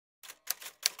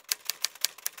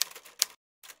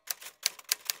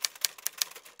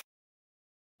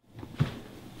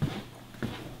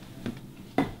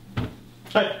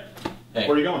Hey. Hey.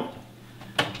 Where are you going?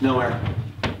 Nowhere.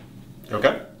 You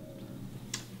okay?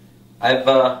 I've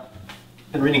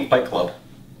been reading Fight Club.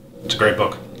 It's a great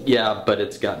book. Yeah, but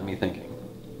it's gotten me thinking.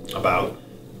 About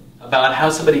How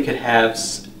somebody could have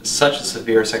such a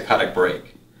severe psychotic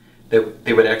break that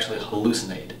they would actually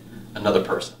hallucinate another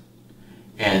person.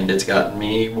 And it's gotten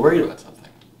me worried about something.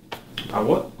 About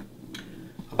what?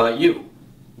 About you.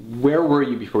 Where were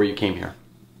you before you came here?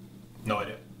 No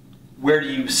idea. Where do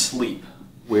you sleep?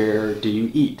 Where do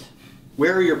you eat?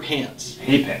 Where are your pants?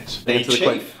 Hay pants. They Answer the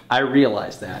question. chafe. I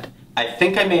realize that. I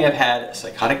think I may have had a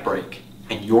psychotic break,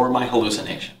 and you're my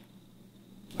hallucination.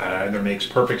 That either makes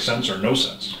perfect sense or no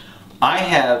sense. I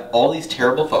have all these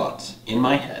terrible thoughts in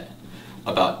my head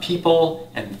about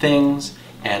people and things,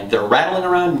 and they're rattling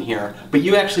around in here, but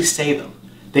you actually say them.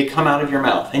 They come out of your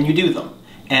mouth, and you do them.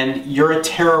 And you're a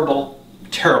terrible,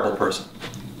 terrible person.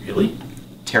 Really?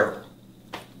 Terrible.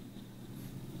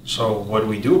 So what do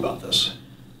we do about this?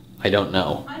 I don't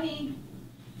know. Honey,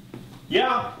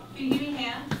 Yeah. can you give me a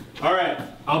hand? All right.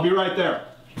 I'll be right there.